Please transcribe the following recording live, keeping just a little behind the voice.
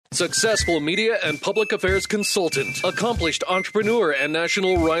Successful media and public affairs consultant, accomplished entrepreneur and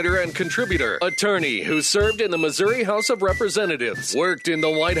national writer and contributor, attorney who served in the Missouri House of Representatives, worked in the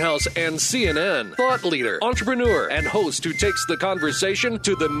White House and CNN, thought leader, entrepreneur, and host who takes the conversation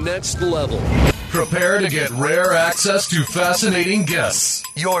to the next level. Prepare to get rare access to fascinating guests.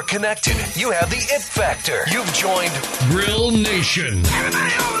 You're connected. You have the it factor. You've joined Grill Nation.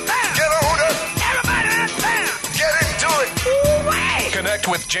 Everybody over there. Get on up. Everybody out there. Get into it. Ooh-wee. Connect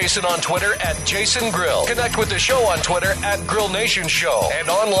with Jason on Twitter at Jason Grill. Connect with the show on Twitter at Grill Nation Show and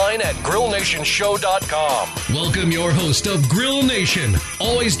online at grillnationshow.com. Welcome your host of Grill Nation,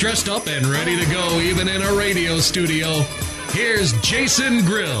 always dressed up and ready to go even in a radio studio. Here's Jason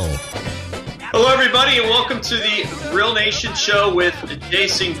Grill. Hello, everybody, and welcome to the Grill Nation Show with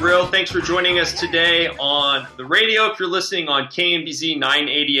Jason Grill. Thanks for joining us today on the radio. If you're listening on KMBZ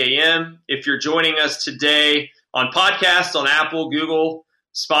 980 AM, if you're joining us today on podcast on Apple, Google,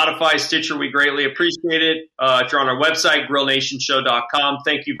 Spotify, Stitcher, we greatly appreciate it. If you're on our website, grillnationshow.com,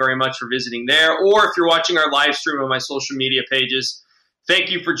 thank you very much for visiting there. Or if you're watching our live stream on my social media pages, thank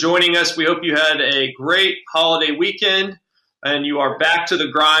you for joining us. We hope you had a great holiday weekend and you are back to the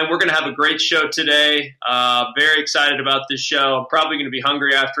grind. We're going to have a great show today. Very excited about this show. I'm probably going to be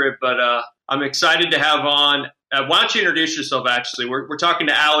hungry after it, but I'm excited to have on. Why don't you introduce yourself, actually? We're talking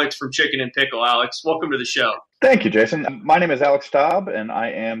to Alex from Chicken and Pickle. Alex, welcome to the show. Thank you, Jason. My name is Alex Staub, and I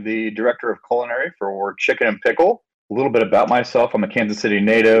am the Director of Culinary for Chicken and Pickle. A little bit about myself. I'm a Kansas City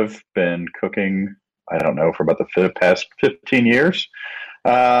native. Been cooking, for about the past 15 years.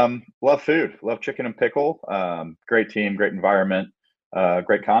 Love food, love Chicken and Pickle. Great team, great environment,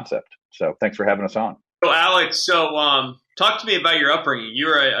 great concept. So thanks for having us on. So Alex, talk to me about your upbringing.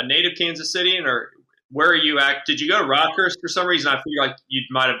 You're a native Kansas Citian, or where are you at? Did you go to Rockhurst? For some reason, I feel like you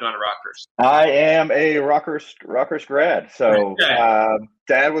might have gone to Rockhurst. I am a Rockhurst grad. So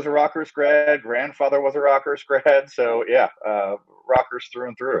Dad was a Rockhurst grad, grandfather was a Rockhurst grad. So yeah, Rockhurst through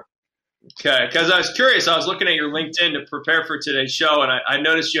and through. Okay, because I was curious. I was looking at your LinkedIn to prepare for today's show, and I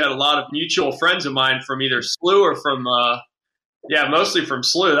noticed you had a lot of mutual friends of mine from either SLU or from, mostly from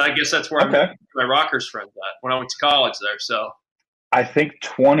SLU. I guess that's where I met my Rockhurst friends at when I went to college there. So I think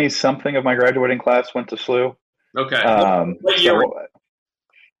 20-something of my graduating class went to SLU. Okay. What year?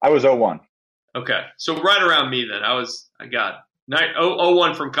 I was 01. Okay, so right around me then. I got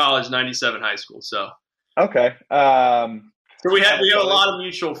 01 from college, 97 high school. So okay. So we have a lot of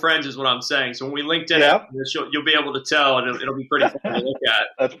mutual friends, is what I'm saying. So when we linked in, you'll be able to tell, and it'll be pretty fun to look at.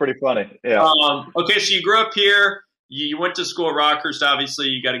 That's pretty funny. Yeah. Okay, so you grew up here. You went to school at Rockhurst. Obviously,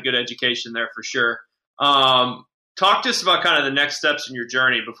 you got a good education there for sure. Talk to us about kind of the next steps in your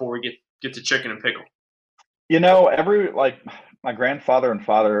journey before we get to Chicken and Pickle. My grandfather and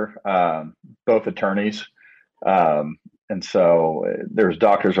father, both attorneys, and so there's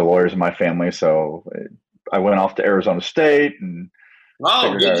doctors or lawyers in my family. So I went off to Arizona State and.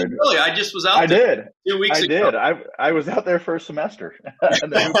 Oh, did you really? I just was out there. I did. 2 weeks ago. I did. I was out there for a semester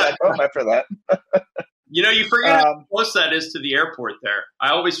and then moved back home after that. You forget how close that is to the airport there.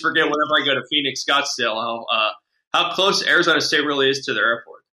 I always forget whenever I go to Phoenix, Scottsdale, how close Arizona State really is to their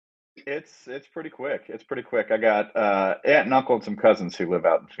airport. It's pretty quick. It's pretty quick. I got aunt and uncle and some cousins who live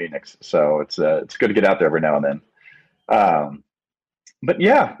out in Phoenix, so it's good to get out there every now and then. But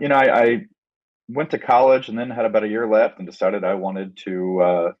yeah, I went to college and then had about a year left and decided I wanted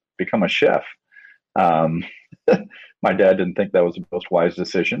to become a chef. My dad didn't think that was the most wise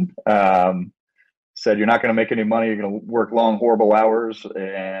decision. Said, you're not going to make any money. You're going to work long, horrible hours,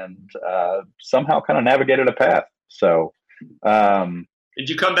 and somehow kind of navigated a path. So did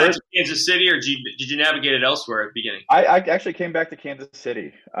you come back to Kansas City, or did you navigate it elsewhere at the beginning? I actually came back to Kansas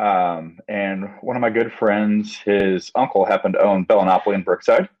City. And one of my good friends, his uncle happened to own Bellinopoly in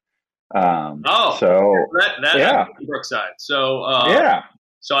Brookside. That's in Brookside. So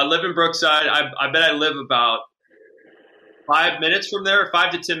So I live in Brookside. I bet I live about 5 minutes from there,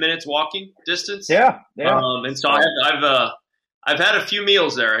 5 to 10 minutes walking distance. Yeah. And so I've had a few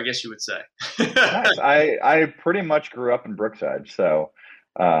meals there, I guess you would say. Nice. I pretty much grew up in Brookside, so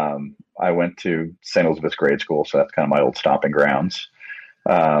I went to St. Elizabeth's grade school, so that's kind of my old stomping grounds.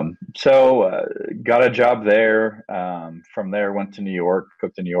 Got a job there. From there, went to New York,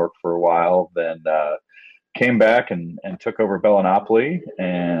 cooked in New York for a while, then came back and took over Bellinopoly.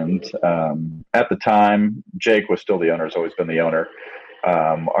 And at the time, Jake was still the owner, has always been the owner.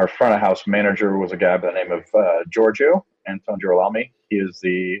 Our front of house manager was a guy by the name of Giorgio, Anton Girolami. He is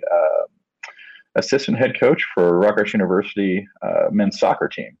the assistant head coach for Rutgers University men's soccer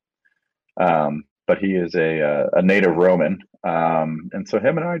team. But he is a native Roman. And so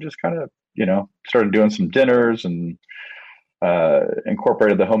him and I just kind of, started doing some dinners and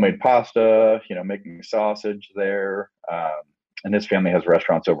incorporated the homemade pasta, making sausage there. And his family has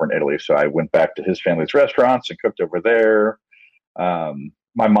restaurants over in Italy. So I went back to his family's restaurants and cooked over there.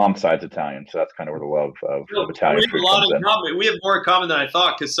 My mom's side's Italian, so that's kind of where the love of Italian food comes in. We have more in common than I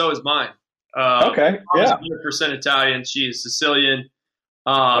thought, because so is mine. Okay, yeah. 100% Italian. She is Sicilian.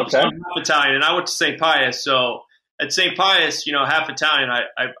 So I'm half Italian, and I went to St. Pius. So at St. Pius, half Italian.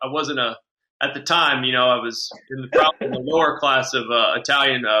 I wasn't at the time, I was probably in the lower class of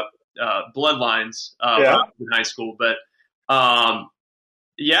Italian bloodlines in high school. But I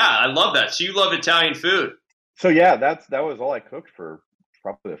love that. So you love Italian food. So yeah, that was all I cooked for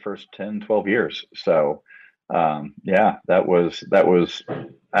probably the first 10, 12 years. So that was,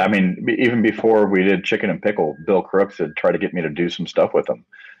 I mean, even before we did Chicken and Pickle, Bill Crooks had tried to get me to do some stuff with him.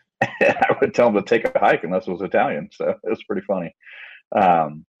 I would tell him to take a hike unless it was Italian. So it was pretty funny.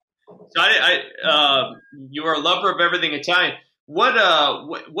 So you are a lover of everything Italian. What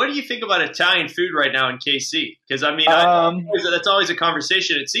do you think about Italian food right now in KC? Because I mean, that's always a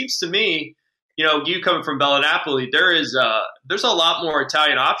conversation. It seems to me, you coming from Bella Napoli, there's a lot more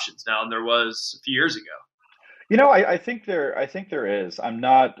Italian options now than there was a few years ago. I think there is.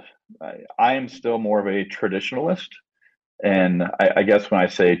 I am still more of a traditionalist, and I guess when I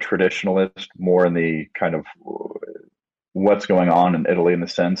say traditionalist, more in the kind of what's going on in Italy, in the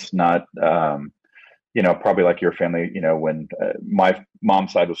sense, not probably like your family, when my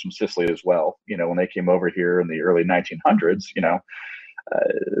mom's side was from Sicily as well, when they came over here in the early 1900s,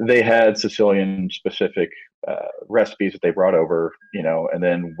 they had Sicilian specific recipes that they brought over, and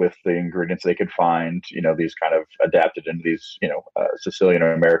then with the ingredients they could find, these kind of adapted into these, Sicilian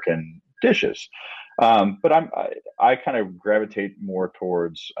or American dishes. But I kind of gravitate more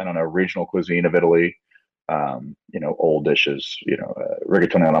towards, regional cuisine of Italy. Old dishes,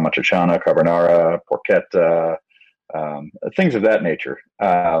 rigatoni alla matriciana, carbonara, porchetta, things of that nature.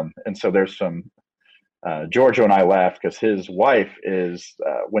 And so there's some, Giorgio and I laughed because his wife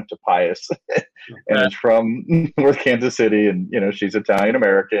went to Pius and is from North Kansas City, and, she's Italian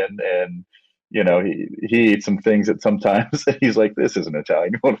American, and, he eats some things that sometimes he's like, this isn't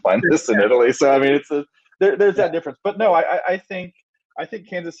Italian. You won't find this in Italy. So, I mean, there's that difference, but no, I think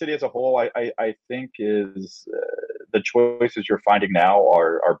Kansas City as a whole, I think is the choices you're finding now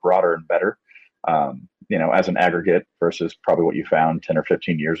are broader and better, as an aggregate versus probably what you found 10 or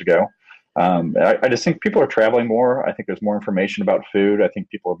 15 years ago. I just think people are traveling more. I think there's more information about food. I think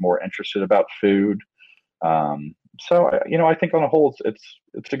people are more interested about food. So, I think on the whole, it's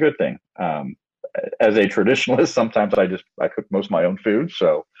a good thing. As a traditionalist, sometimes I cook most of my own food.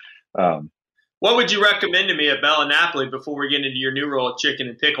 So, what would you recommend to me at Bella Napoli before we get into your new role at Chicken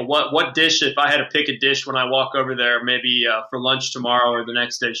and Pickle? What dish, if I had to pick a dish when I walk over there, maybe for lunch tomorrow or the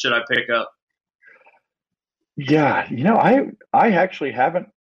next day, should I pick up? Yeah, I actually haven't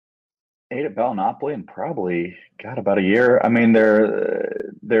ate at Bella Napoli in probably about a year. I mean,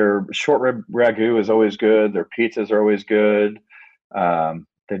 their short rib ragu is always good. Their pizzas are always good.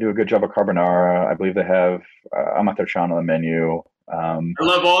 They do a good job of carbonara. I believe they have amatriciana on the menu. I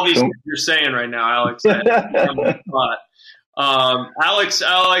love all these things you're saying right now, Alex.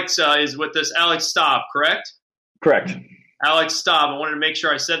 Alex is with us. Alex Staub, correct? Correct. Alex Staub. I wanted to make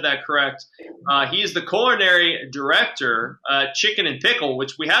sure I said that correct. He is the culinary director at Chicken and Pickle,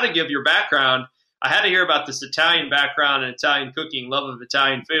 which we had to give your background. I had to hear about this Italian background and Italian cooking, love of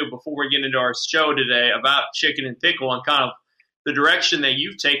Italian food before we get into our show today about Chicken and Pickle and kind of the direction that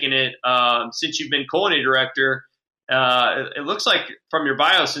you've taken it since you've been culinary director. It looks like from your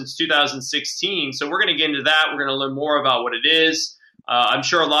bio since 2016. So we're going to get into that. We're going to learn more about what it is. I'm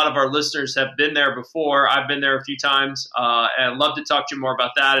sure a lot of our listeners have been there before. I've been there a few times, and I'd love to talk to you more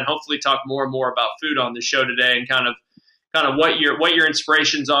about that, and hopefully talk more and more about food on the show today, and kind of what your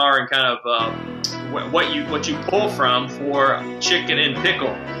inspirations are, and kind of what you pull from for Chicken and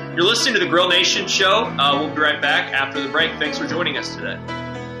Pickle. You're listening to the Grill Nation show. We'll be right back after the break. Thanks for joining us today.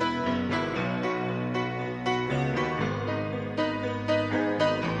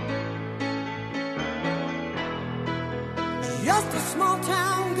 Just a small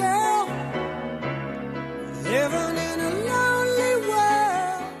town girl living in a lonely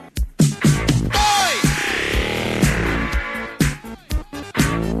world. Boy!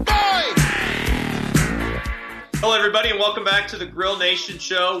 Hello, everybody, and welcome back to the Grill Nation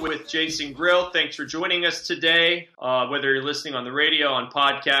show with Jason Grill. Thanks for joining us today, whether you're listening on the radio, on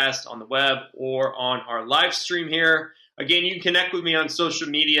podcast, on the web, or on our live stream here. Again, you can connect with me on social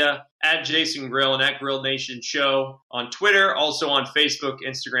media at Jason Grill and at Grill Nation Show on Twitter, also on Facebook,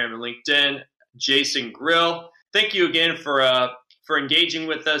 Instagram, and LinkedIn, Jason Grill. Thank you again for for engaging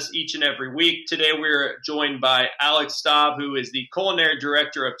with us each and every week. Today we're joined by Alex Staub, who is the culinary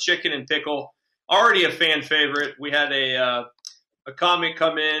director of Chicken and Pickle. Already a fan favorite. We had a comment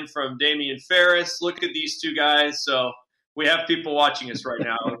come in from Damian Ferris. Look at these two guys. So we have people watching us right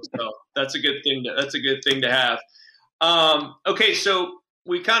now. So that's a good thing. That's a good thing to have. Okay, so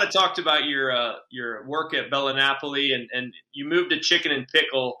we kind of talked about your work at Bella Napoli, and you moved to Chicken and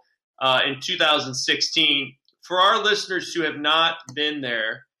Pickle in 2016. For our listeners who have not been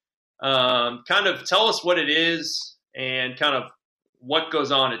there, kind of tell us what it is and kind of what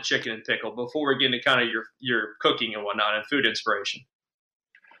goes on at Chicken and Pickle before we get into kind of your cooking and whatnot and food inspiration.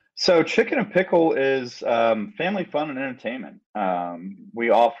 So Chicken and Pickle is family fun and entertainment. We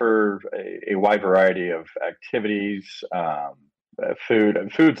offer a wide variety of activities, food.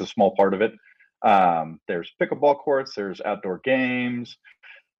 Food's a small part of it. There's pickleball courts, there's outdoor games.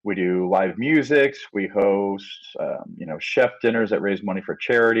 We do live music. We host, chef dinners that raise money for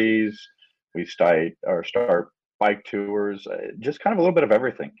charities. We start bike tours, just kind of a little bit of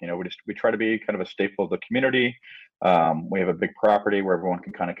everything. We try to be kind of a staple of the community. We have a big property where everyone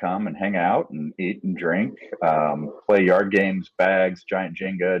can kind of come and hang out and eat and drink, play yard games, bags, giant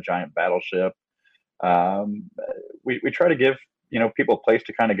Jenga, giant battleship. We try to give, people a place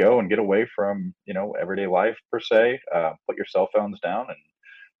to kind of go and get away from, everyday life per se. Put your cell phones down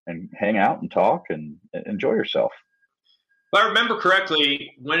and hang out and talk and enjoy yourself. If I remember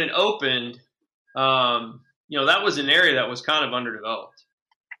correctly, when it opened, that was an area that was kind of underdeveloped.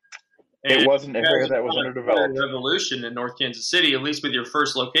 And it was an area that was underdeveloped. Revolution in North Kansas City, at least with your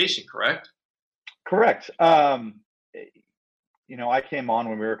first location, correct? Correct. I came on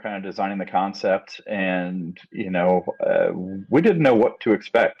when we were kind of designing the concept, and we didn't know what to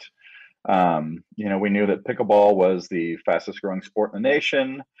expect. We knew that pickleball was the fastest growing sport in the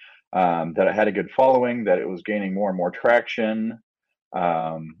nation, that it had a good following, that it was gaining more and more traction.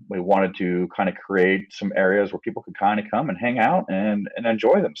 We wanted to kind of create some areas where people could kind of come and hang out and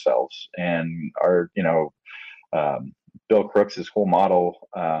enjoy themselves. And our, Bill Crooks' whole model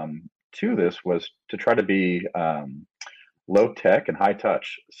to this was to try to be low tech and high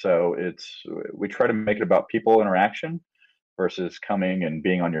touch. So we try to make it about people interaction versus coming and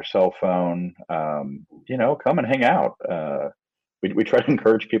being on your cell phone. Come and hang out. We try to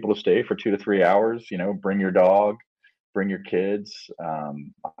encourage people to stay for 2 to 3 hours. Bring your dog, bring your kids.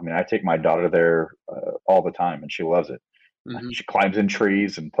 I take my daughter there all the time, and she loves it. Mm-hmm. She climbs in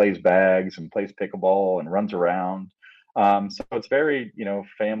trees and plays bags and plays pickleball and runs around. So it's very,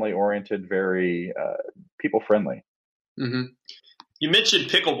 family oriented, very people friendly. Mm-hmm. You mentioned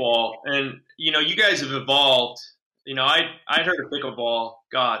pickleball, and you guys have evolved. I'd heard of pickleball,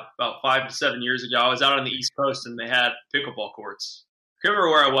 about 5 to 7 years ago. I was out on the East Coast, and they had pickleball courts. I can't remember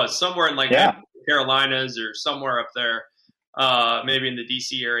where I was, somewhere in the Carolinas or somewhere up there, maybe in the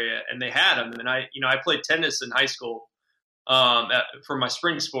DC area, and they had them. And I played tennis in high school for my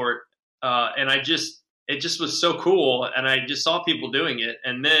spring sport, and it just was so cool, and I just saw people doing it.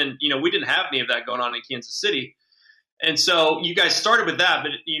 And then we didn't have any of that going on in Kansas City. And so you guys started with that,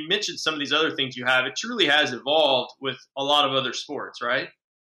 but you mentioned some of these other things you have. It truly has evolved with a lot of other sports, right?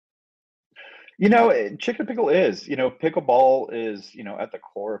 Chicken and Pickle is, pickleball is, at the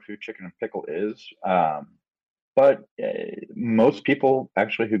core of who Chicken and Pickle is. But most people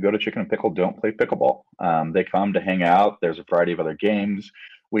actually who go to Chicken and Pickle don't play pickleball. They come to hang out. There's a variety of other games.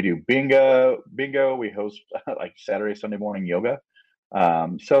 We do bingo. We host like Saturday, Sunday morning yoga.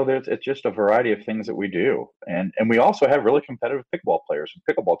 So it's just a variety of things that we do. And we also have really competitive pickleball players and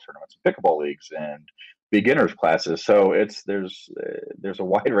pickleball tournaments, and pickleball leagues, and beginners classes. So there's a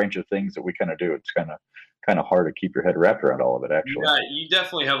wide range of things that we kind of do. It's kind of hard to keep your head wrapped around all of it, actually. Yeah, you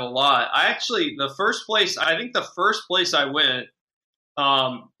definitely have a lot. The first place I went,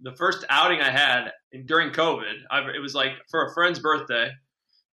 the first outing I had during COVID, it was like for a friend's birthday.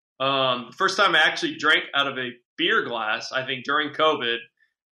 The first time I actually drank out of a beer glass, I think during COVID,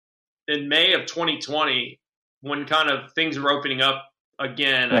 in May of 2020, when kind of things were opening up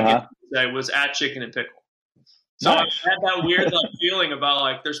again, I guess I was at Chicken and Pickle. So nice. I had that weird feeling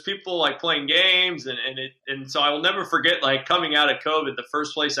about there's people playing games, and so I will never forget coming out of COVID, the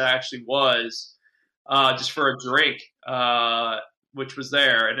first place I actually was just for a drink, which was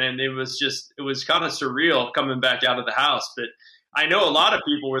there, and then it was kind of surreal coming back out of the house. But I know a lot of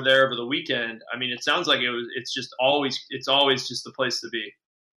people were there over the weekend. I mean, it sounds like it's always just the place to be.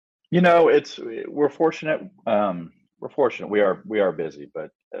 We're fortunate. We're fortunate. We are busy,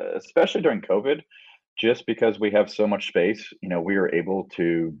 but especially during COVID, just because we have so much space, we are able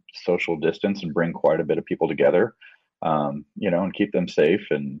to social distance and bring quite a bit of people together. and keep them safe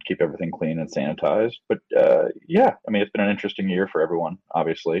and keep everything clean and sanitized. But I mean, it's been an interesting year for everyone,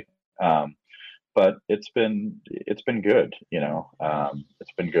 obviously. But it's been good. It's been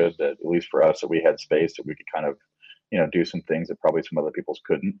good that at least for us that we had space that we could kind of, do some things that probably some other people's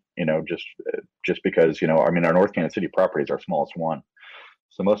couldn't. Just because I mean, our North Kansas City property is our smallest one.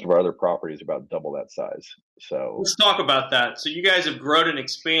 So most of our other properties are about double that size. So let's talk about that. So you guys have grown and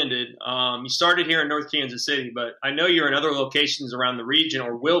expanded. You started here in North Kansas City, but I know you're in other locations around the region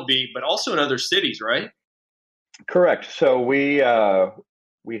or will be, but also in other cities, right? Correct. So we have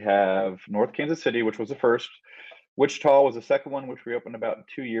North Kansas City, which was the first. Wichita was the second one, which we opened about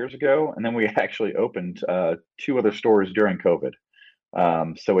 2 years ago. And then we actually opened 2 other stores during COVID.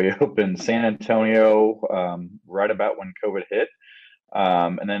 So we opened San Antonio right about when COVID hit.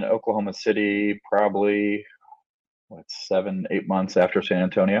 And then Oklahoma City, probably 7-8 months after San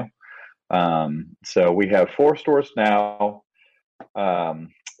Antonio. So we have 4 stores now.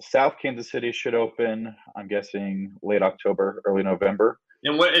 South Kansas City should open, I'm guessing, late October, early November.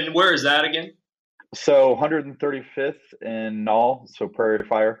 And where is that again? So 135th in Knoll, so Prairie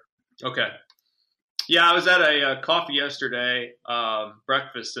Fire. Okay. Yeah, I was at a coffee yesterday,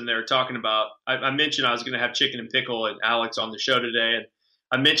 breakfast, and they were talking about, I mentioned I was going to have chicken and pickle and Alex on the show today, and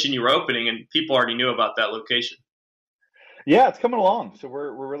I mentioned you were opening, and people already knew about that location. Yeah, it's coming along. So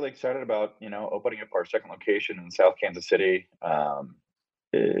we're really excited about, opening up our second location in South Kansas City.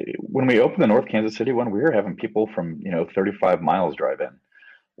 When we opened the North Kansas City one, we were having people from, 35 miles drive in.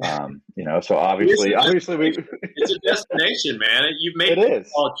 So obviously it's a destination, man. You've made it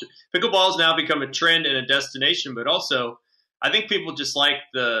is. Pickleball has now become a trend and a destination, but also I think people just like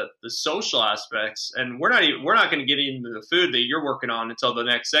the social aspects, and we're not going to get into the food that you're working on until the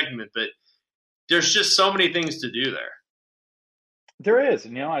next segment, but there's just so many things to do there. There is,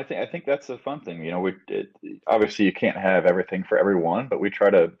 and I think that's the fun thing. Obviously you can't have everything for everyone, but we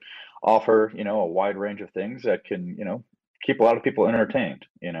try to offer a wide range of things that can keep a lot of people entertained,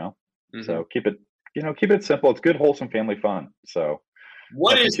 Mm-hmm. So keep it simple. It's good, wholesome family fun. So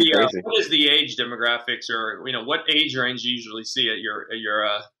what is the age demographics, or, what age range do you usually see at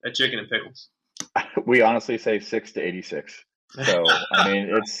Chicken and Pickles? We honestly say 6 to 86. So, I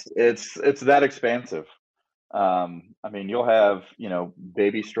mean, it's that expansive. I mean, you'll have,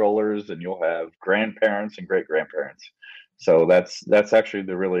 baby strollers, and you'll have grandparents and great grandparents. So that's actually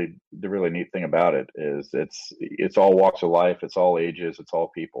the really neat thing about it is it's all walks of life, it's all ages, it's all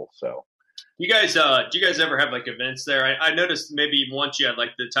people. So do you guys ever have like events there? I noticed maybe once you had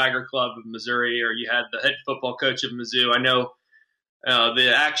like the Tiger Club of Missouri, or you had the head football coach of Mizzou. I know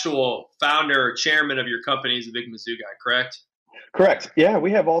the actual founder or chairman of your company is a big Mizzou guy, correct? Correct. Yeah, we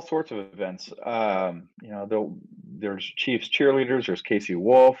have all sorts of events. There's Chiefs cheerleaders, there's Casey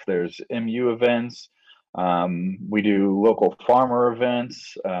Wolf, there's MU events. We do local farmer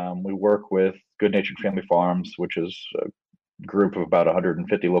events. We work with Good Natured Family Farms, which is a group of about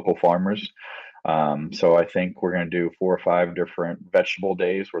 150 local farmers. So I think we're going to do 4 or 5 different vegetable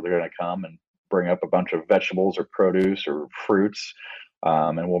days where they're going to come and bring up a bunch of vegetables or produce or fruits.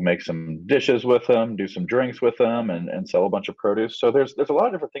 And we'll make some dishes with them, do some drinks with them, and sell a bunch of produce. So there's a lot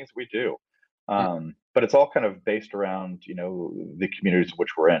of different things we do. But it's all kind of based around, the communities in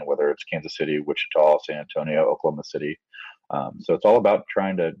which we're in, whether it's Kansas City, Wichita, San Antonio, Oklahoma City. So it's all about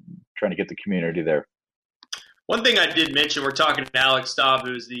trying to get the community there. One thing I did mention, we're talking to Alex Staub,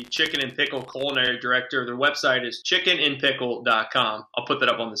 who is the Chicken and Pickle Culinary Director. Their website is chickenandpickle.com. I'll put that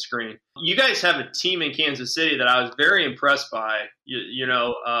up on the screen. You guys have a team in Kansas City that I was very impressed by.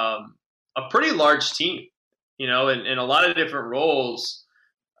 A pretty large team, in a lot of different roles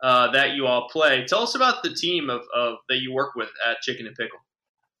that you all play. Tell us about the team of that you work with at Chicken and Pickle.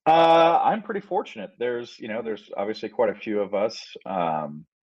 I'm pretty fortunate. There's obviously quite a few of us.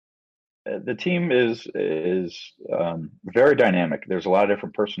 The team is very dynamic. There's a lot of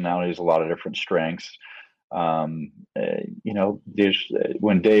different personalities, a lot of different strengths. When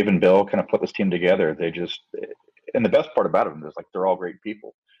Dave and Bill kind of put this team together, and the best part about them is they're all great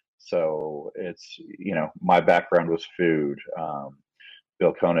people. So it's, my background was food.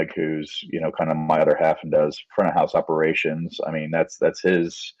 Bill Koenig, who's, kind of my other half and does front of house operations. I mean, that's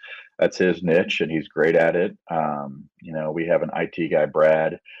his niche, and he's great at it. We have an IT guy,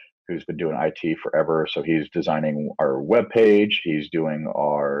 Brad, who's been doing IT forever. So he's designing our webpage. He's doing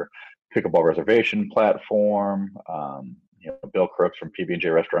our pickleball reservation platform. Bill Crooks from PB&J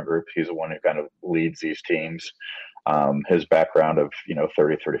Restaurant Group, he's the one who kind of leads these teams. His background of,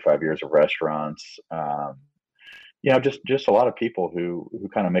 30, 35 years of restaurants. Just a lot of people who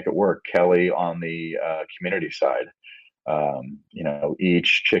kind of make it work. Kelly on the community side.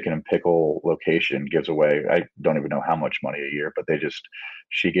 Each chicken and pickle location gives away, I don't even know how much money a year, but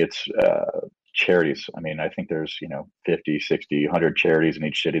she gets charities. I mean, I think there's 50, 60, 100 charities in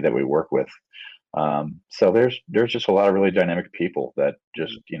each city that we work with. So there's just a lot of really dynamic people that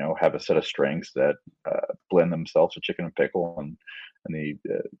just have a set of strengths that blend themselves to chicken and pickle and the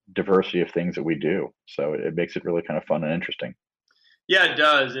diversity of things that we do. So it makes it really kind of fun and interesting. Yeah, it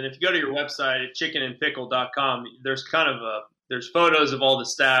does. And if you go to your website at chickenandpickle.com, there's there's photos of all the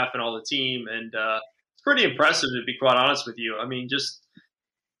staff and all the team, and it's pretty impressive, to be quite honest with you. I mean,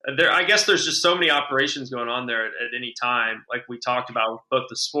 I guess there's just so many operations going on there at any time, like we talked about, both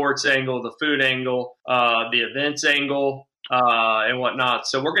the sports angle, the food angle, the events angle, and whatnot.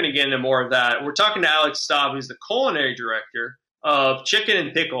 So we're going to get into more of that. We're talking to Alex Staub, who's the culinary director of Chicken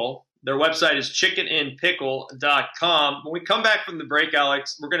and Pickle. Their website is chickenandpickle.com. When we come back from the break,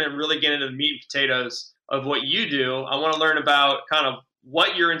 Alex, we're going to really get into the meat and potatoes of what you do. I want to learn about kind of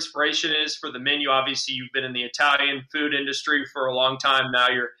what your inspiration is for the menu. Obviously, you've been in the Italian food industry for a long time. Now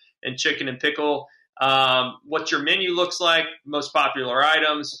you're in chicken and pickle. What your menu looks like, most popular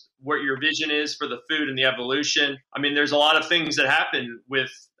items, what your vision is for the food and the evolution. I mean, there's a lot of things that happen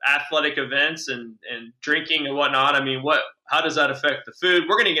with athletic events and drinking and whatnot. I mean, how does that affect the food?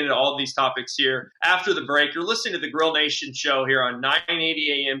 We're going to get into all of these topics here after the break. You're listening to the Grill Nation show here on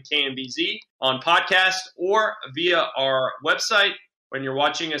 980 AM KMBZ on podcast or via our website. When you're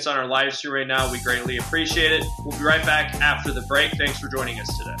watching us on our live stream right now, we greatly appreciate it. We'll be right back after the break. Thanks for joining us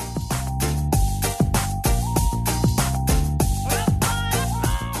today.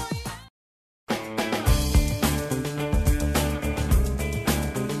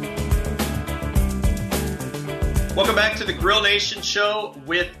 Welcome back to the Grill Nation show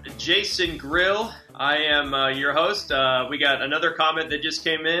with Jason Grill. I am your host. We got another comment that just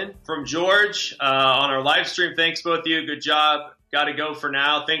came in from George on our live stream. Thanks, both of you. Good job. Got to go for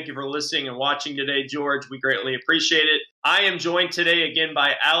now. Thank you for listening and watching today, George. We greatly appreciate it. I am joined today again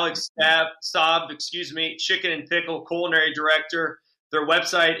by Alex Staub, Chicken and Pickle Culinary Director. Their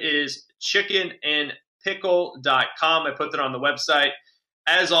website is chickenandpickle.com. I put that on the website.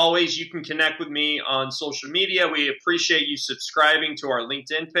 As always, you can connect with me on social media. We appreciate you subscribing to our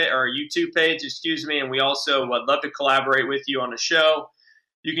LinkedIn page, or YouTube page, and we also would love to collaborate with you on a show.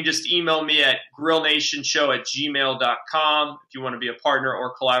 You can just email me at grillnationshow@gmail.com if you want to be a partner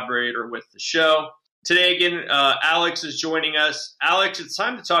or collaborator with the show. Today, again, Alex is joining us. Alex, it's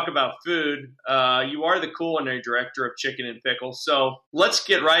time to talk about food. You are the culinary director of Chicken and Pickle, so let's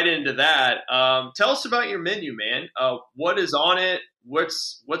get right into that. Tell us about your menu, man. What is on it?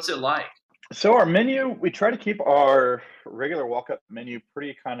 What's it like? So our menu, we try to keep our regular walk-up menu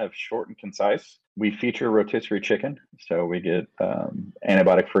pretty kind of short and concise. We feature rotisserie chicken, so we get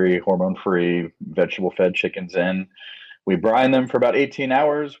antibiotic-free, hormone-free, vegetable-fed chickens in. We brine them for about 18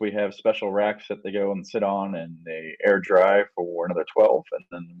 hours. We have special racks that they go and sit on, and they air dry for another 12, and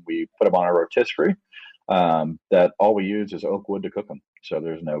then we put them on a rotisserie. That all we use is oak wood to cook them. So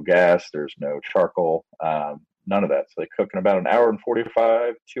there's no gas, there's no charcoal, none of that. So they cook in about an hour and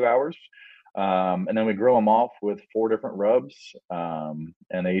 45, 2 hours. And then we grill them off with 4 different rubs. And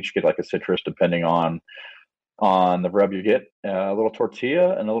they each get like a citrus depending on the rub you get, a little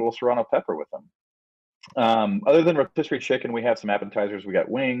tortilla and a little serrano pepper with them. Other than rotisserie chicken, we have some appetizers. We got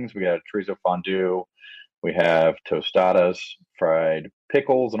wings, we got chorizo fondue, we have tostadas, fried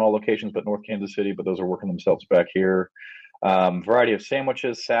pickles in all locations but North Kansas City, but those are working themselves back here. Variety of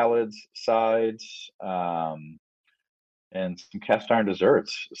sandwiches, salads, sides, and some cast iron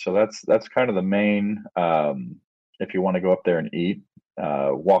desserts. So that's kind of the main, if you want to go up there and eat,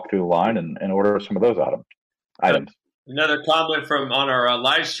 walk through the line and order some of those items. Another comment on our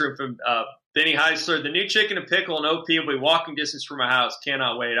live stream from Benny Heisler: the new Chicken and Pickle and OP will be walking distance from my house.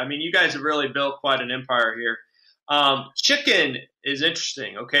 Cannot wait. I mean, you guys have really built quite an empire here. Chicken is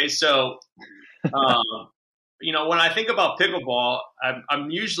interesting. Okay, so when I think about pickleball,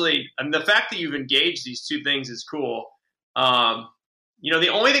 the fact that you've engaged these two things is cool. The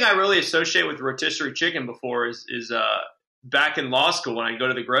only thing I really associate with rotisserie chicken before is back in law school when I go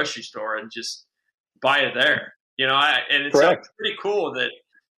to the grocery store and just buy it there. And it's pretty cool that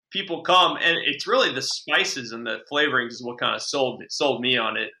people come, and it's really the spices and the flavorings is what kind of sold me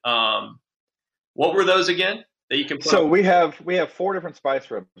on it. What were those again that you can put? So we have 4 different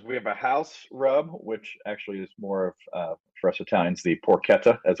spice rubs. We have a house rub, which actually is more of for us Italians, the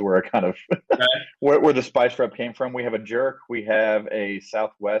porchetta, as where kind of where the spice rub came from. We have a jerk. We have a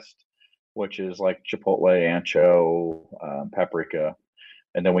Southwest, which is like chipotle, ancho, paprika.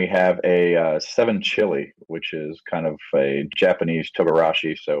 And then we have a 7 chili, which is kind of a Japanese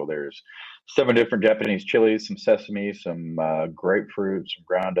togarashi. So there's 7 different Japanese chilies, some sesame, some grapefruit, some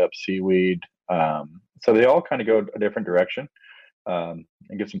ground up seaweed. So they all kind of go a different direction and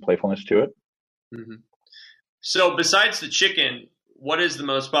give some playfulness to it. Mm-hmm. So besides the chicken, what is the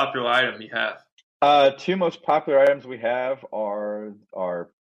most popular item you have? 2 most popular items we have are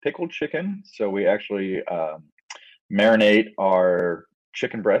pickled chicken. So we actually marinate our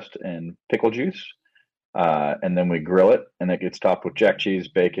chicken breast in pickle juice, and then we grill it, and it gets topped with jack cheese,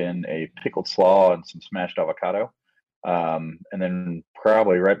 bacon, a pickled slaw, and some smashed avocado. And then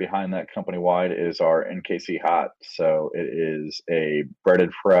probably right behind that company-wide is our NKC Hot. So it is a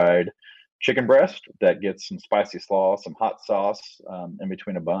breaded fried chicken breast that gets some spicy slaw, some hot sauce in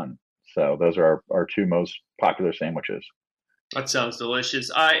between a bun. So those are our 2 most popular sandwiches. That sounds delicious.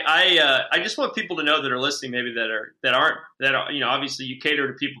 I just want people to know that are listening, maybe that aren't obviously you cater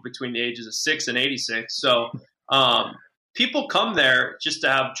to people between the ages of 6 and 86. So people come there just to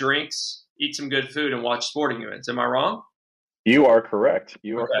have drinks, eat some good food, and watch sporting events. Am I wrong? You are correct.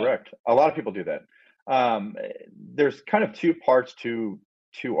 You are correct. A lot of people do that. There's kind of 2 parts to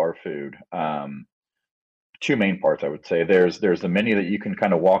our food. 2 main parts, I would say. There's the menu that you can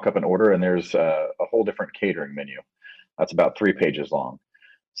kind of walk up and order, and there's a whole different catering menu. That's about 3 pages long.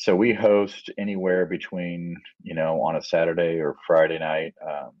 So we host anywhere between, on a Saturday or Friday night,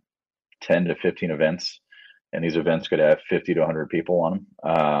 10 to 15 events. And these events could have 50 to 100 people on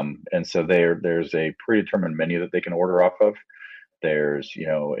them. And so there's a predetermined menu that they can order off of. There's,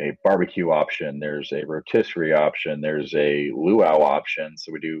 a barbecue option. There's a rotisserie option. There's a luau option.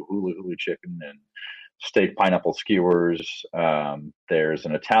 So we do hulu chicken and steak pineapple skewers. There's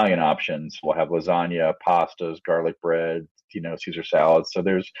an Italian option. So we'll have lasagna, pastas, garlic bread, Caesar salads. So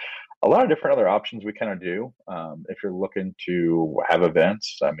there's a lot of different other options we kind of do. If you're looking to have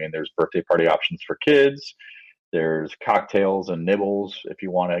events, there's birthday party options for kids. There's cocktails and nibbles if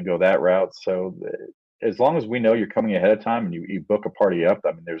you want to go that route. So as long as we know you're coming ahead of time and you book a party up,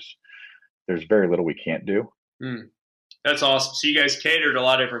 there's very little we can't do. That's awesome. So you guys cater to a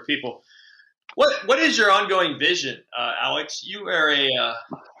lot of different people. What is your ongoing vision, Alex? You are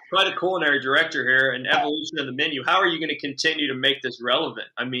quite a culinary director here, an evolution of the menu. How are you going to continue to make this relevant?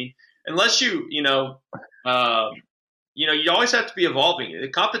 Unless you always have to be evolving. The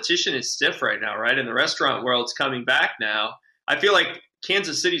competition is stiff right now, right? In the restaurant world, it's coming back now. I feel like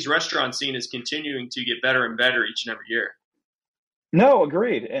Kansas City's restaurant scene is continuing to get better and better each and every year. No,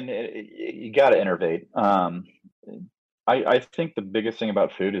 agreed. And you got to innovate. I think the biggest thing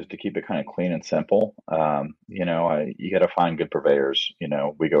about food is to keep it kind of clean and simple. You got to find good purveyors.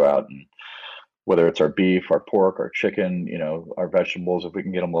 We go out and whether it's our beef, our pork, our chicken, our vegetables, if we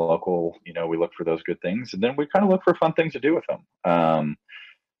can get them local, we look for those good things. And then we kind of look for fun things to do with them.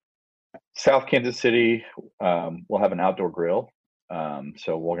 South Kansas City, we'll have an outdoor grill.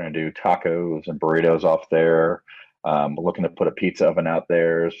 So we're going to do tacos and burritos off there. We're looking to put a pizza oven out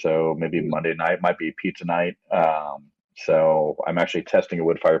there. So maybe Monday night might be pizza night. So I'm actually testing a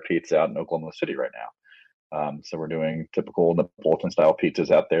wood fire pizza out in Oklahoma City right now. So we're doing typical Napolitan style pizzas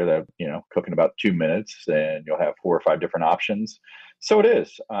out there that, cook in about 2 minutes, and you'll have 4 or 5 different options. So it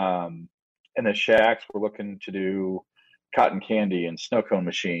is. In the shacks, we're looking to do cotton candy and snow cone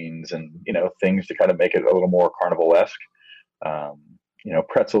machines and, things to kind of make it a little more carnival-esque.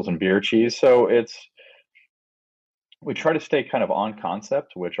 Pretzels and beer cheese. So we try to stay kind of on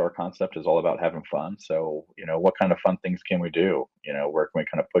concept, which our concept is all about having fun. So, what kind of fun things can we do? Where can we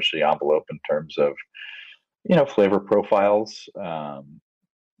kind of push the envelope in terms of, flavor profiles,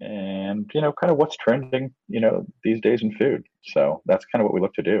 and, kind of what's trending, these days in food. So that's kind of what we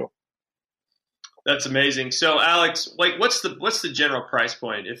look to do. That's amazing. So Alex, what's the general price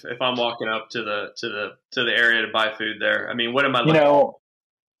point if I'm walking up to the area to buy food there? What am I looking at?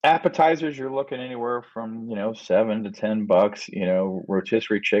 Appetizers, you're looking anywhere from, $7 to $10.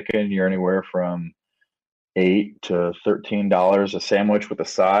 Rotisserie chicken, you're anywhere from $8 to $13 a sandwich with the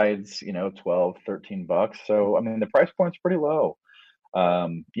sides, $12, $13. So, the price point's pretty low.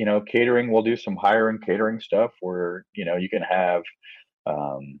 Catering, we'll do some higher end catering stuff where, you can have,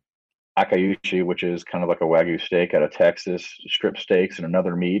 akayushi, which is kind of like a Wagyu steak out of Texas, strip steaks and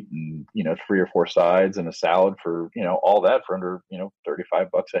another meat and, 3 or 4 sides and a salad for, all that for under, $35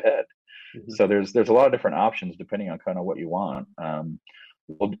 a head. Mm-hmm. So there's a lot of different options depending on kind of what you want.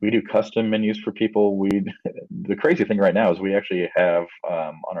 We do custom menus for people. The crazy thing right now is we actually have,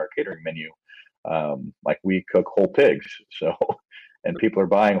 on our catering menu, we cook whole pigs. So, and people are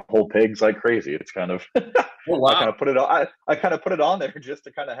buying whole pigs like crazy. It's kind of, oh, wow. I kind of put it on there just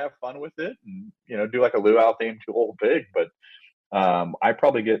to kind of have fun with it and, do like a luau theme to whole pig. But I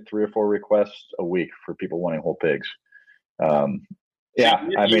probably get 3 or 4 requests a week for people wanting whole pigs. Yeah,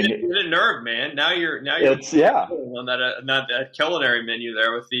 you, I you mean, didn't get a nerve, man. Now you're it's yeah, on that culinary menu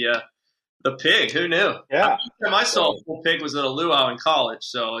there with the pig. Who knew? yeah. The time I saw a full pig was at a luau in college,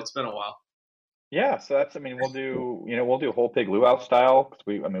 so it's been a while. Yeah, so that's, I mean, we'll do whole pig luau style, 'cause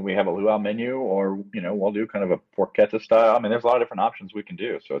we have a luau menu, or, we'll do kind of a porchetta style. I mean, there's a lot of different options we can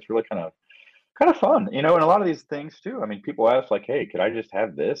do. So it's really kind of fun, and a lot of these things too. I mean, people ask like, "Hey, could I just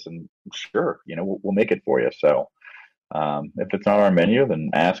have this?" And sure, we'll make it for you. So if it's not on our menu, then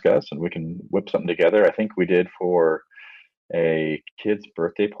ask us, and we can whip something together. I think we did for a kid's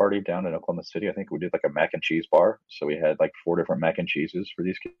birthday party down in Oklahoma City. I think we did like a mac and cheese bar. So we had like 4 different mac and cheeses for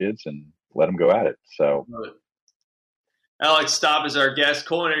these kids and let them go at it. So Alex Staub is our guest,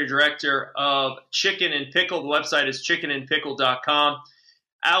 culinary director of Chicken and Pickle. The website is chickenandpickle.com.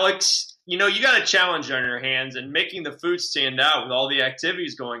 Alex, you got a challenge on your hands and making the food stand out with all the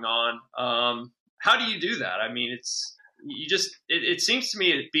activities going on. How do you do that? I mean, it seems to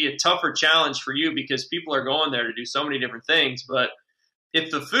me it'd be a tougher challenge for you because people are going there to do so many different things. But if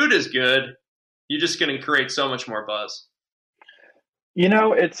the food is good, you're just going to create so much more buzz.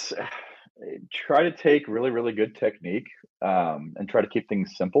 It's try to take really, really good technique and try to keep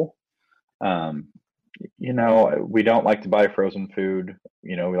things simple. We don't like to buy frozen food.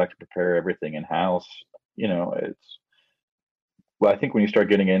 We like to prepare everything in house. Well, I think when you start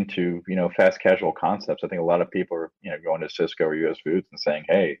getting into, fast casual concepts, I think a lot of people are, going to Sysco or US Foods and saying,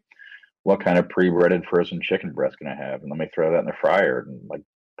 "Hey, what kind of pre-breaded frozen chicken breast can I have? And let me throw that in the fryer," and like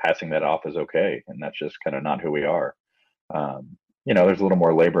passing that off is okay. And that's just kind of not who we are. There's a little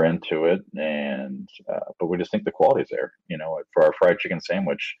more labor into it, but we just think the quality's there. For our fried chicken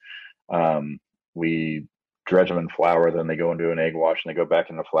sandwich, we dredge them in flour, then they go into an egg wash, and they go back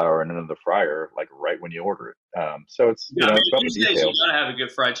into flour and into the fryer, like right when you order it. So it's it's about the details. You gotta have a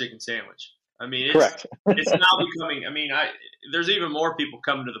good fried chicken sandwich. I mean, correct. It's now becoming. I mean, there's even more people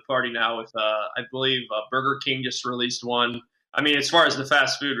coming to the party now. With I believe Burger King just released one. I mean, as far as the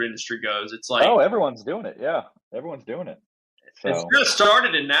fast food industry goes, it's like everyone's doing it. Yeah, everyone's doing it. So. It's kind of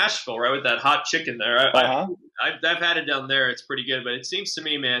started in Nashville, right, with that hot chicken there. I've had it down there; it's pretty good. But it seems to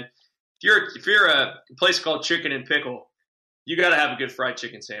me, man, if you're a place called Chicken and Pickle, you got to have a good fried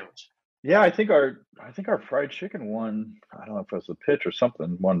chicken sandwich. Yeah, I think our fried chicken won. I don't know if it was the pitch or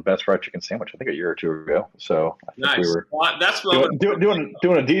something. Won best fried chicken sandwich. I think a year or two ago. So I think nice. We were that's what doing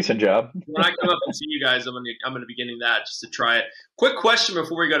a decent job. When I come up and see you guys, I'm gonna be getting that just to try it. Quick question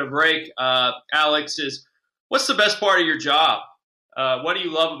before we go to break, Alex, is what's the best part of your job? What do you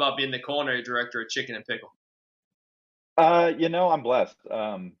love about being the culinary director at Chicken and Pickle? I'm blessed.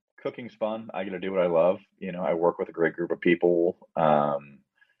 Cooking's fun. I get to do what I love. I work with a great group of people.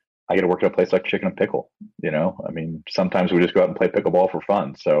 I get to work at a place like Chicken and Pickle. I mean, sometimes we just go out and play pickleball for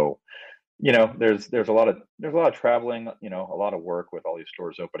fun. So, there's a lot of traveling, a lot of work with all these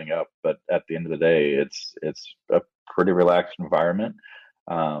stores opening up. But at the end of the day, it's a pretty relaxed environment.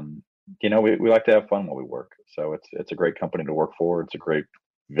 We like to have fun while we work. So it's a great company to work for. It's a great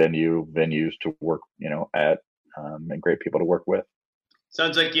venues to work, at, and great people to work with.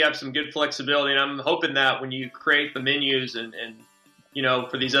 Sounds like you have some good flexibility, and I'm hoping that when you create the menus and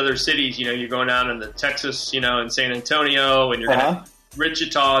for these other cities, you're going out into Texas, in San Antonio, and you're going to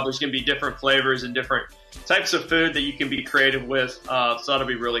Wichita, there's going to be different flavors and different types of food that you can be creative with. So that'll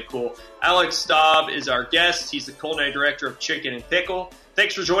be really cool. Alex Staub is our guest. He's the culinary director of Chicken and Pickle.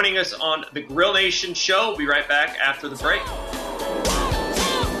 Thanks for joining us on the Grill Nation show. We'll be right back after the break.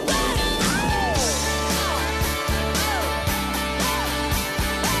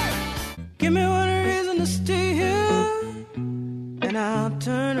 Give me one reason to stay here, and I'll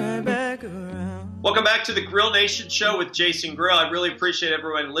turn right back around. Welcome back to the Grill Nation show with Jason Grill. I really appreciate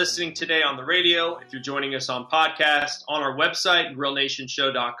everyone listening today on the radio. If you're joining us on podcast, on our website,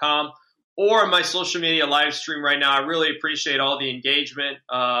 grillnationshow.com, or my social media live stream right now. I really appreciate all the engagement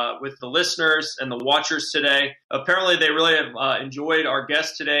with the listeners and the watchers today. Apparently, they really have enjoyed our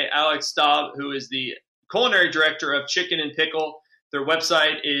guest today, Alex Staub, who is the culinary director of Chicken and Pickle. Their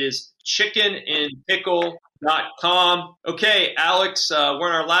website is chickenandpickle.com. Okay, Alex, we're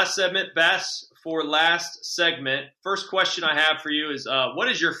in our last segment, best for last segment. First question I have for you is, what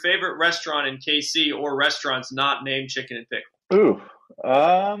is your favorite restaurant in KC or restaurants not named Chicken and Pickle?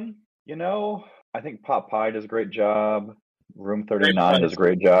 I think Pot Pie does a great job. Room 39 does a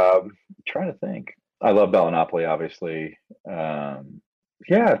great job. I'm trying to think. I love Bellinopoly, obviously.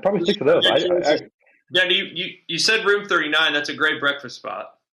 I'd probably stick to those. Yeah, you said Room 39. That's a great breakfast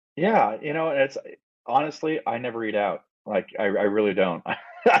spot. Yeah, it's honestly, I never eat out. Like, I really don't.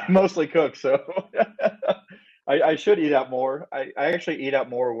 I mostly cook, so I should eat out more. I actually eat out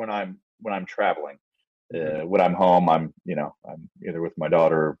more when I'm traveling. When I'm home, I'm either with my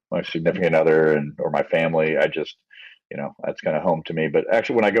daughter, my significant other, or my family. I just, that's kind of home to me. But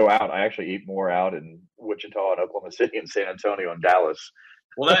actually, when I go out, I actually eat more out in Wichita and Oklahoma City and San Antonio and Dallas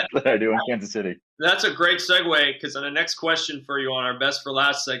than I do in Kansas City. That's a great segue, because the next question for you on our Best for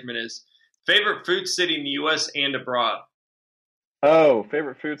Last segment is favorite food city in the U.S. and abroad. Oh,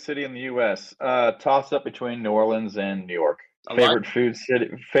 favorite food city in the U.S. Toss up between New Orleans and New York. Favorite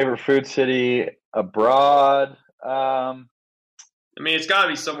food city abroad. I mean, it's got to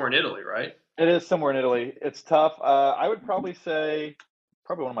be somewhere in Italy, right? It is somewhere in Italy. It's tough. I would probably say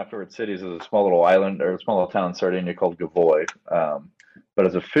one of my favorite cities is a small little island or a small little town in Sardinia called Gavoi. But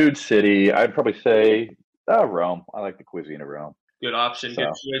as a food city, I'd probably say Rome. I like the cuisine of Rome. Good option. Good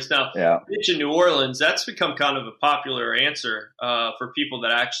choice. Now, yeah. In New Orleans, that's become kind of a popular answer for people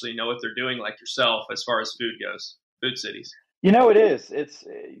that actually know what they're doing, like yourself, as far as food goes, food cities. It is.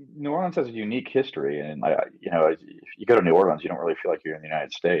 New Orleans has a unique history, and if you go to New Orleans, you don't really feel like you're in the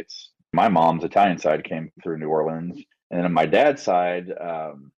United States. My mom's Italian side came through New Orleans, and then on my dad's side,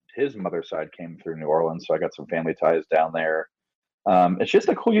 his mother's side came through New Orleans, so I got some family ties down there. It's just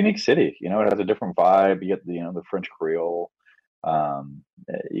a cool, unique city. It has a different vibe. You get the French Creole.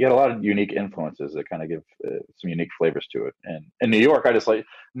 You get a lot of unique influences that kind of give some unique flavors to it. And in New York, I just like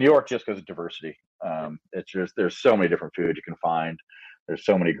New York just because of diversity. It's just, there's so many different foods you can find. There's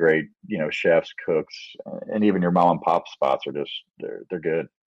so many great, chefs, cooks, and even your mom and pop spots are just, they're good.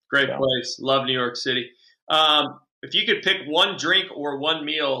 Great place. Love New York City. If you could pick one drink or one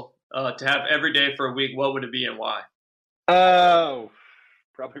meal to have every day for a week, what would it be and why? Oh,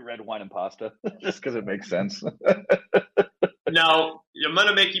 probably red wine and pasta, just because it makes sense. Now, I'm going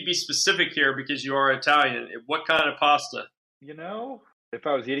to make you be specific here because you are Italian. What kind of pasta? If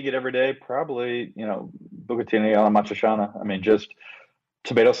I was eating it every day, probably, bucatini alla matriciana. I mean, just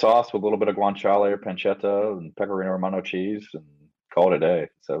tomato sauce with a little bit of guanciale or pancetta and pecorino romano cheese, and call it a day.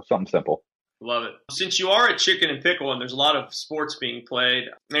 So something simple. Love it. Since you are at Chicken and Pickle and there's a lot of sports being played,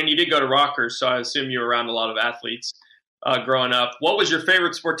 and you did go to Rockhurst, so I assume you were around a lot of athletes growing up. What was your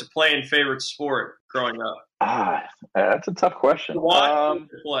favorite sport to play and favorite sport growing up? That's a tough question. To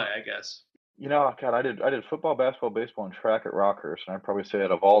play, I guess. God, I did football, basketball, baseball, and track at Rockhurst, and I'd probably say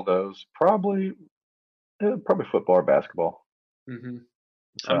out of all those, probably football or basketball. Mm-hmm.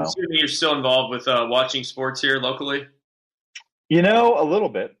 So, I'm assuming you're still involved with watching sports here locally. A little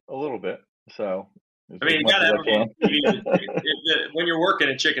bit. So, I mean, you gotta have when you're working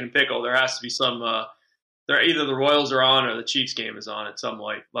at Chicken and Pickle, there has to be some. Either the Royals are on or the Chiefs game is on at some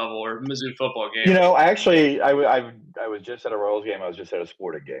level, or Mizzou football game. Actually, I was just at a Royals game. I was just at a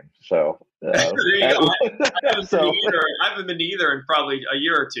Sporting game. So there you go. I haven't been to either in probably a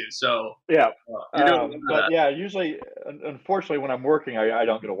year or two. So yeah, usually, unfortunately, when I'm working, I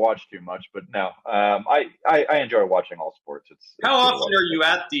don't get to watch too much. But no, I enjoy watching all sports. How often are you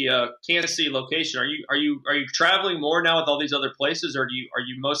at the Kansas City location? Are you traveling more now with all these other places, or are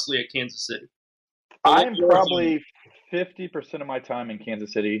you mostly at Kansas City? I'm probably 50% of my time in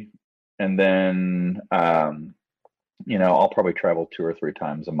Kansas City, and then I'll probably travel 2 or 3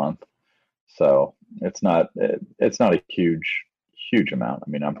 times a month. So it's not a huge amount. I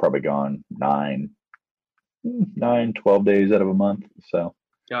mean, I'm probably gone 12 days out of a month. So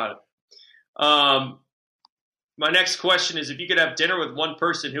got it. My next question is: if you could have dinner with one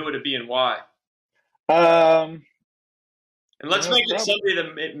person, who would it be and why? And let's make it somebody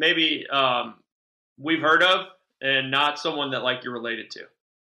that maybe we've heard of, and not someone that you're related to.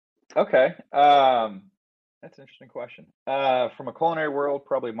 Okay. That's an interesting question. From a culinary world,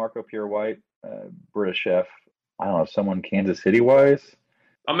 probably Marco Pierre White, British chef. I don't know, someone Kansas City wise.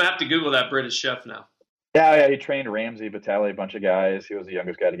 I'm going to have to Google that British chef now. Yeah, he trained Ramsay, Vitale, a bunch of guys. He was the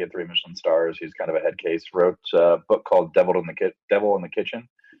youngest guy to get 3 Michelin stars. He's kind of a head case. Wrote a book called Devil in the Kitchen.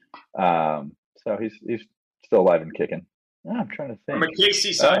 So he's still alive and kicking. I'm trying to think. From a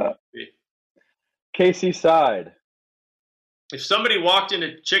KC side. KC side. If somebody walked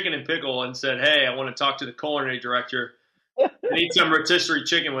into Chicken and Pickle and said, "Hey, I want to talk to the culinary director. I need some rotisserie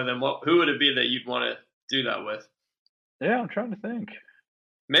chicken with him," who would it be that you'd want to do that with? Yeah, I'm trying to think.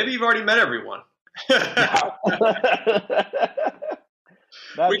 Maybe you've already met everyone.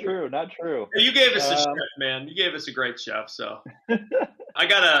 Not true. You gave us a chef, man. You gave us a great chef. So I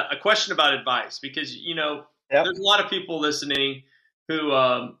got a question about advice, because there's a lot of people listening who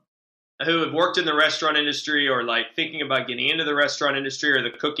have worked in the restaurant industry, or thinking about getting into the restaurant industry, or the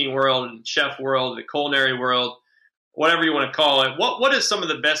cooking world and chef world, the culinary world, whatever you want to call it. What is some of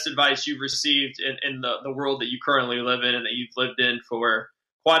the best advice you've received in the world that you currently live in and that you've lived in for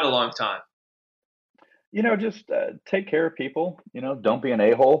quite a long time? Just take care of people. Don't be an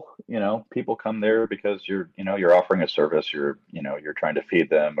a-hole. People come there because you're offering a service. You're trying to feed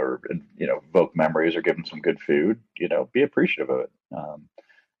them or evoke memories or give them some good food. Be appreciative of it.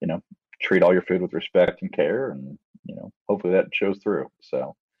 Treat all your food with respect and care, and hopefully that shows through.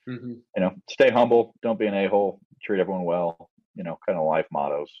 So stay humble. Don't be an a-hole. Treat everyone well. Kind of life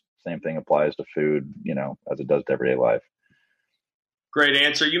mottos. Same thing applies to food. As it does to everyday life. Great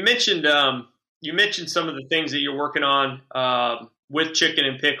answer. You mentioned some of the things that you're working on with Chicken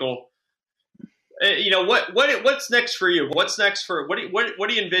and Pickle. What's next for you? What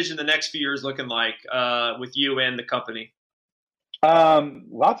do you envision the next few years looking like with you and the company?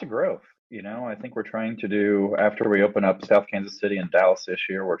 Lots of growth. I think we're trying to do, after we open up South Kansas City and Dallas this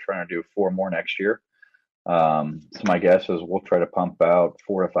year, we're trying to do 4 more next year. So my guess is we'll try to pump out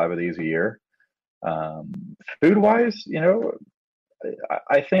 4 to 5 of these a year. Food wise,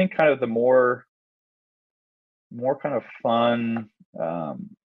 I think kind of the more kind of fun,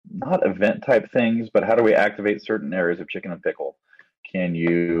 not event type things, but how do we activate certain areas of Chicken and Pickle? Can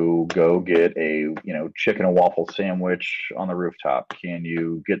you go get a, chicken and waffle sandwich on the rooftop? Can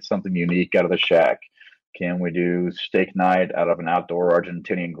you get something unique out of the shack? Can we do steak night out of an outdoor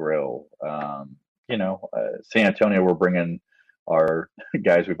Argentinian grill? San Antonio, we're bringing our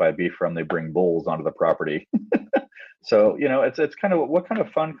guys we buy beef from, they bring bulls onto the property. So, it's kind of what kind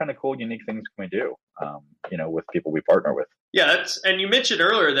of fun, kind of cool, unique things can we do, with people we partner with. Yeah. And you mentioned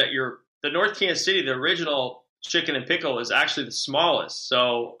earlier that the North Kansas City, the original Chicken and Pickle is actually the smallest.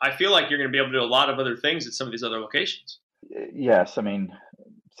 So I feel like you're going to be able to do a lot of other things at some of these other locations. Yes. I mean,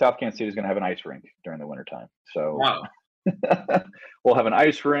 South Kansas City is going to have an ice rink during the wintertime. So wow. We'll have an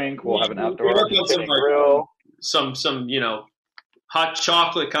ice rink. We'll have an outdoor grill. Some hot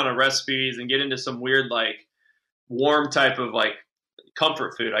chocolate kind of recipes and get into some weird, warm type of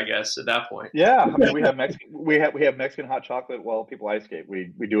comfort food, I guess, at that point. Yeah. I mean, we have Mexican hot chocolate while people ice skate.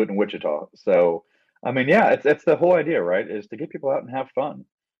 We do it in Wichita. So, I mean, yeah, it's the whole idea, right? Is to get people out and have fun,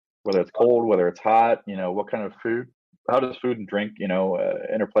 whether it's cold, whether it's hot, what kind of food, how does food and drink,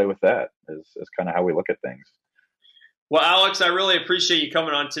 interplay with that is kind of how we look at things. Well, Alex, I really appreciate you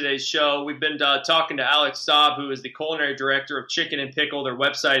coming on today's show. We've been talking to Alex Staub, who is the culinary director of Chicken and Pickle. Their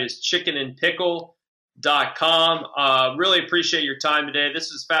website is chickenandpickle.com. Really appreciate your time today.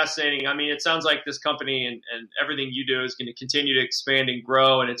 This is fascinating. I mean, it sounds like this company and everything you do is going to continue to expand and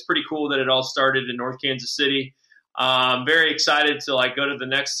grow. And it's pretty cool that it all started in North Kansas City. I'm very excited to go to the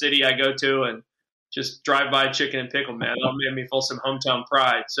next city I go to and just drive by Chicken and Pickle, man. That'll make me feel some hometown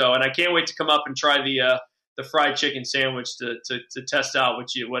pride. So, and I can't wait to come up and try the fried chicken sandwich to test out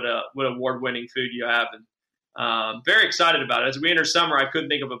what award-winning food you have. And very excited about it. As we enter summer, I couldn't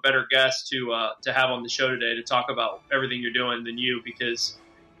think of a better guest to have on the show today to talk about everything you're doing than you, because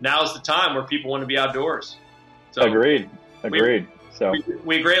now's the time where people want to be outdoors. So Agreed.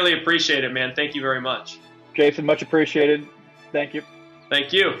 We greatly appreciate it, man. Thank you very much. Jason, much appreciated. Thank you.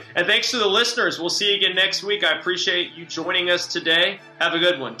 Thank you. And thanks to the listeners. We'll see you again next week. I appreciate you joining us today. Have a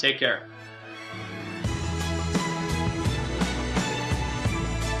good one. Take care.